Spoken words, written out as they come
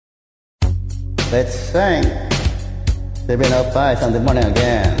Let's sing 7:05 Sunday morning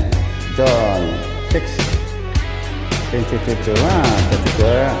again. John 6, 22:1. Pretty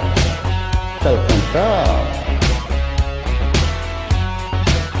girl. Self-control.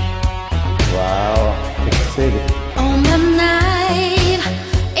 Wow, sexy. On the night,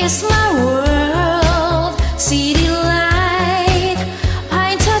 it's my world. City light,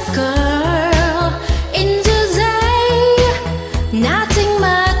 painted girl. In the day, nothing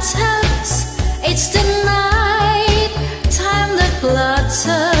matters. It's the night, time that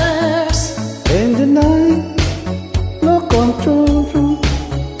flutters. In the night, no control.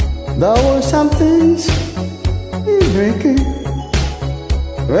 There were some things breaking.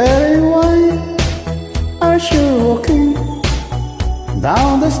 Very white, are sure walking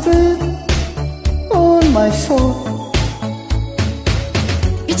down the street on my soul.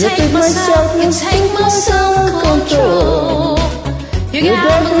 You take my self-control. You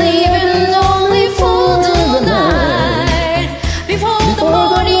got me living only for the night. Before the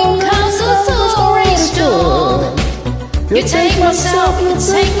morning comes, the story's told. You take my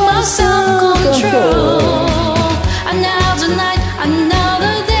self-control. Another night,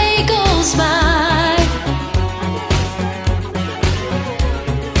 another day goes by.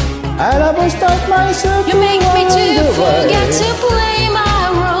 I never stop myself. You make me to forget to play my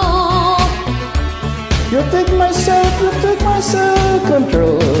role. You take my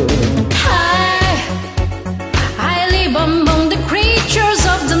self-control. I live among the creatures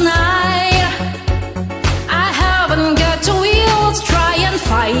of the night. I haven't got the will to try and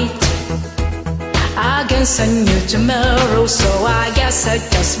fight against a new tomorrow, so I guess I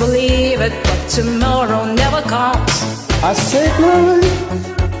just believe it. But tomorrow never comes. I set my way.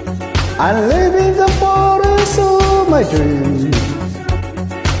 I live in the forest of my dreams.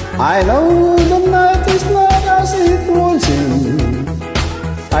 I know the night is not as it once seemed.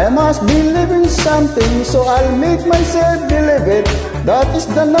 I must believe in something, so I'll make myself believe it. That is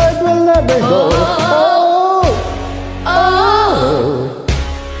the night will never go.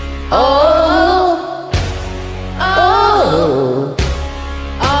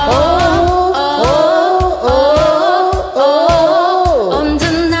 On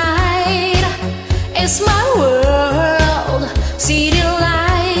the night, it's my world. City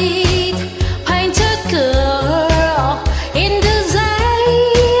light, painted girl. In the day,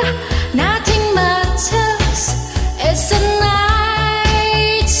 nothing matters. It's the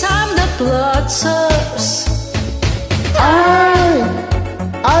night, time that flutters.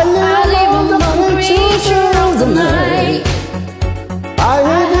 I live among the creatures of the night. I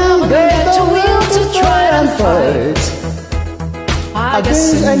haven't got the will to try and fight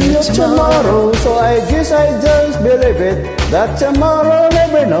against a new tomorrow, so I guess I just believe it, that tomorrow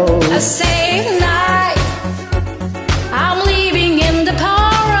never knows. A safe night, I'm living in the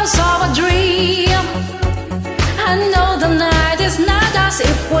chorus of a dream. I know the night is not as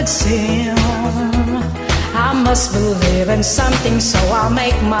it would seem. I must believe in something, so I'll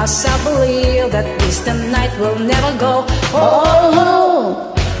make myself believe that this the night will never go.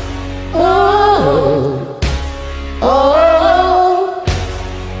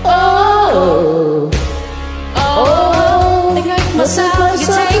 You take my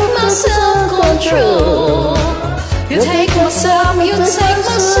self-control. You take my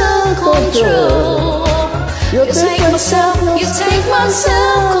self-control. You take my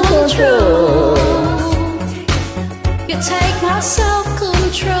self-control. You take my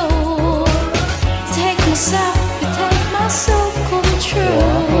self-control. Take myself, you take my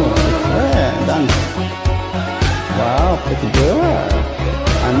self-control. Yeah, done. Wow, pretty good.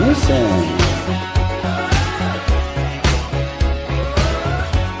 Amazing.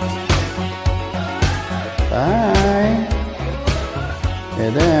 Bye.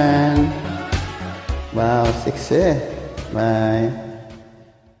 And then, wow, sexy. Bye.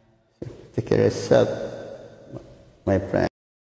 Take care of yourself, my friend.